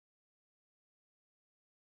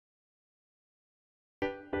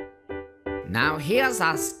Now here's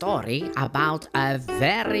a story about a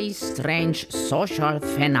very strange social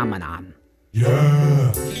phenomenon.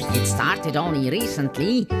 Yeah. It started only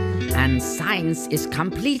recently, and science is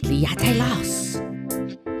completely at a loss.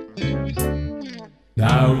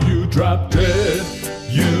 Now you dropped dead,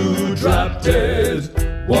 you dropped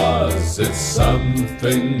dead. Was it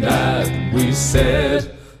something that we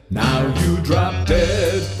said? Now you dropped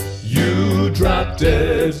dead, you dropped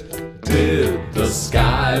dead. Did the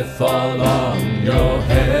sky fall on your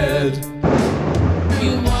head?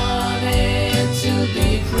 You wanted to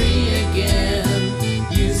be free again.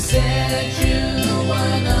 You said you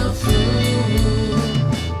were no fool.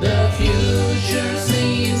 The future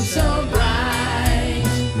seems so bright.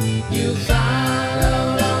 You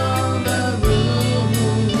followed all the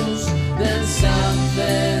rules. Then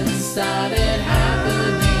something started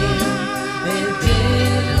happening. It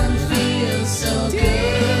didn't feel so good.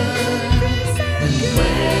 And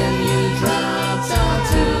when you dropped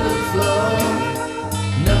onto the floor,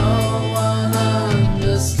 no one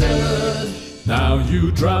understood. Now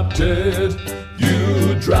you dropped dead,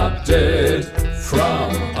 you dropped dead from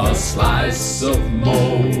a slice of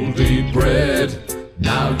moldy bread.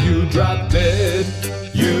 Now you dropped dead,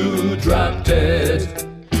 you dropped dead.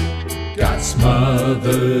 Got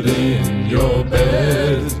smothered in your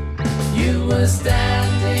bed. You were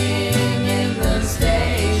standing in the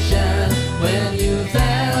station when you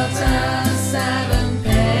felt a sudden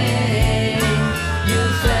pain. You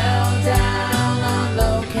fell down on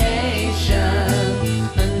location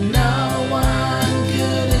and no one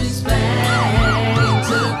could explain.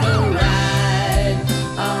 Took a ride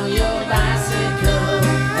on your bicycle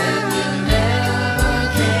and you never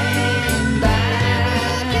came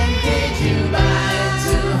back. Did you bite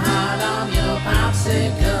too hard on your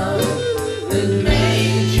popsicle? It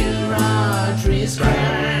made your arteries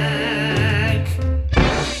crack.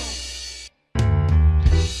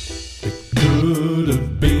 It could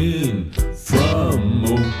have been from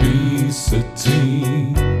obesity.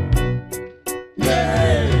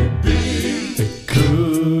 Maybe it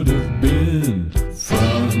could have been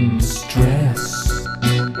from stress.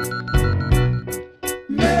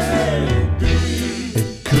 Maybe it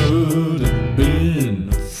could have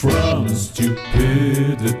been from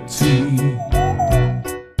stupidity.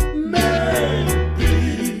 Maybe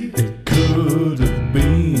it could have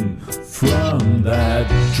been from that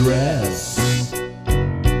dress.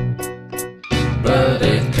 But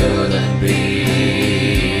it couldn't be.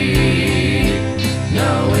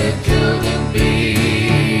 No, it couldn't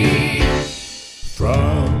be.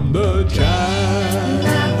 From the jam.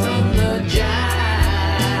 Not from the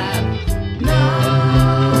jab. No,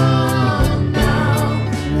 no,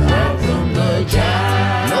 not from the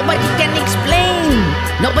jab. Nobody can explain.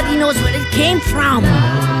 Nobody knows where it came from.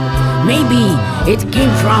 Maybe it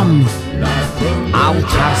came from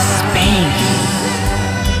outer space.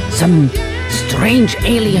 Some strange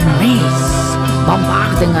alien race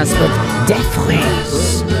bombarding us with death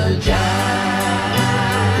rays.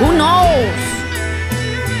 Who knows?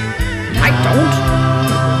 I don't.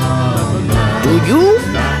 Do you?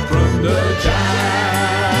 Not from the jam.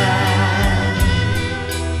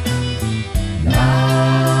 No,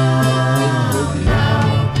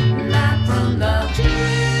 not from the jab.